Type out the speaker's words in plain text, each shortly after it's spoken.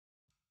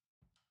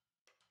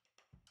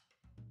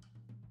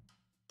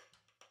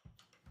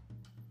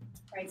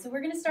All right, so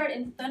we're gonna start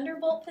in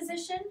thunderbolt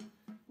position,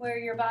 where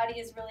your body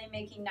is really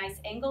making nice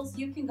angles.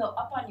 You can go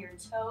up on your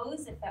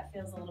toes if that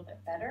feels a little bit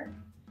better.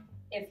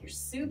 If you're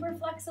super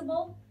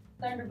flexible,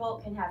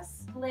 thunderbolt can have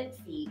split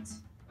feet,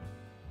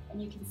 and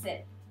you can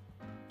sit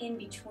in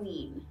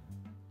between.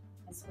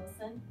 Miss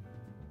Wilson,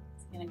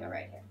 it's gonna go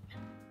right here.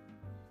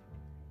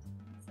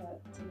 So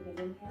take a big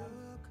inhale.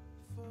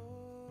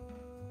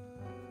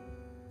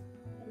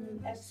 And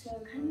then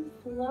exhale, kind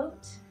of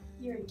float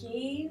your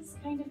gaze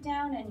kind of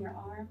down and your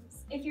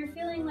arms. If you're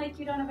feeling like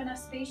you don't have enough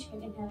space, you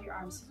can inhale your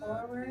arms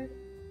forward.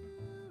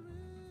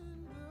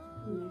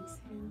 And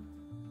exhale.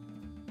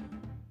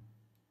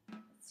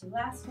 Let's do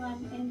last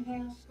one,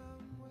 inhale.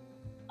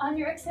 On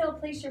your exhale,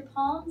 place your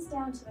palms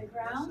down to the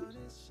ground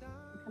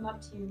and come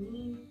up to your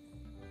knees.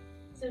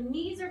 So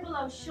knees are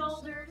below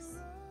shoulders.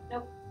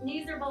 Nope,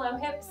 knees are below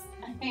hips,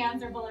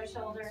 hands are below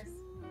shoulders.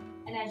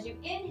 And as you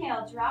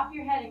inhale, drop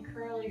your head and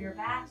curl your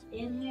back.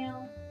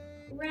 Inhale,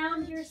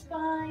 round your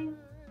spine,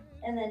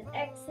 and then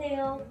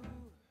exhale.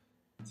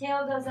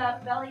 Tail goes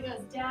up, belly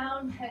goes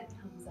down, head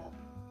comes up.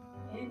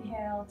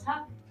 Inhale,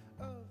 tuck.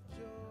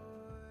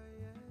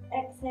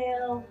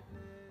 Exhale.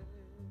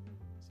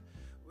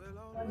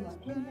 One more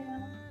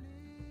inhale.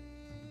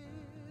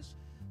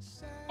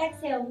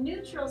 Exhale,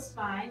 neutral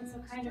spine, so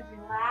kind of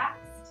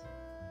relaxed.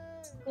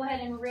 Go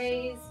ahead and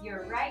raise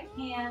your right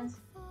hand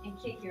and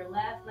kick your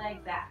left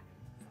leg back.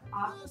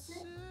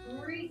 Opposite,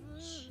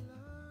 reach.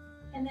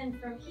 And then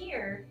from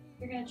here,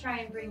 you're going to try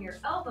and bring your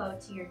elbow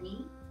to your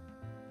knee.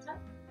 Tuck.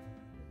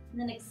 And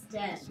then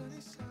extend.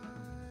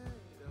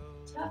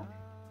 Tuck.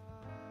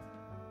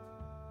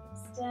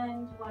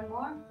 Extend. One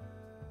more.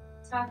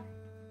 Tuck.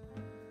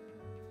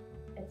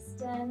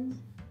 Extend.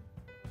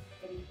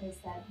 Then you place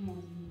that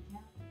hand and knee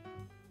down.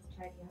 Let's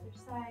try the other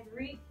side.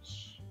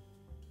 Reach.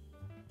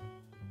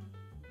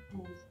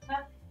 And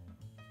tuck.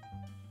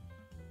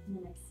 And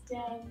then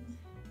extend.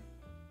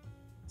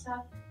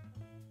 Tuck.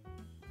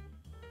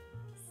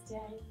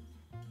 Extend.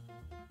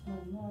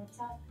 One more,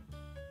 tuck.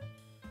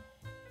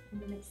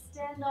 And then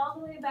extend all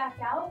the way back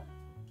out.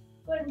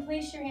 Go ahead and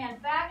place your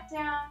hand back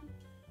down.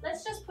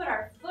 Let's just put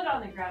our foot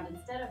on the ground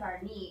instead of our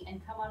knee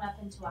and come on up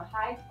into a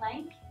high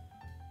plank.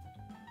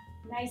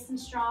 Nice and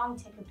strong.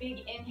 Take a big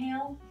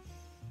inhale.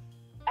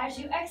 As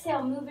you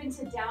exhale, move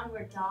into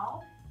downward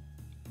dog.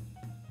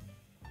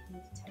 You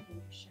need to tighten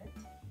your shirt.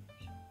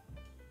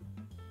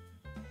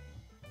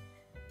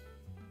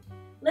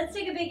 Let's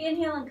take a big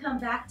inhale and come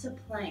back to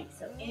plank.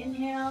 So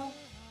inhale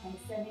and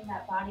sending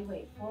that body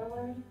weight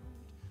forward.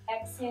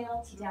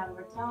 Exhale to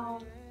downward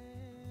dog.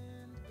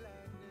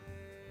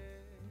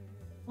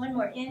 One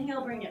more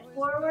inhale, bring it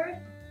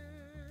forward.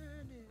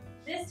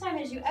 This time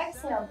as you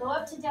exhale, go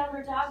up to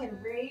downward dog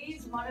and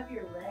raise one of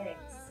your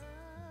legs.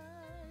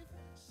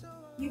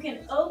 You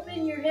can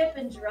open your hip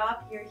and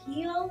drop your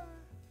heel.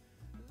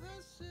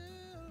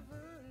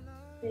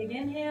 Big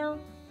inhale.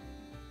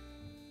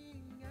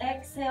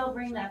 Exhale,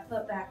 bring that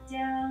foot back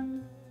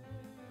down.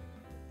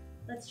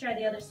 Let's try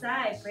the other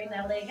side. Bring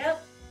that leg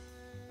up.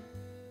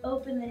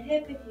 Open the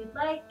hip if you'd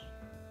like.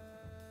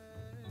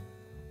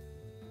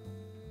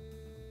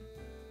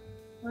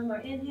 One more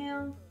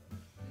inhale.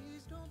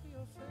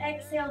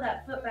 Exhale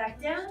that foot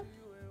back down.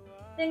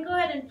 Then go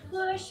ahead and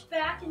push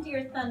back into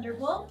your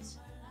thunderbolt.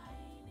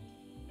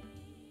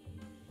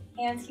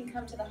 Hands can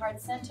come to the heart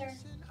center.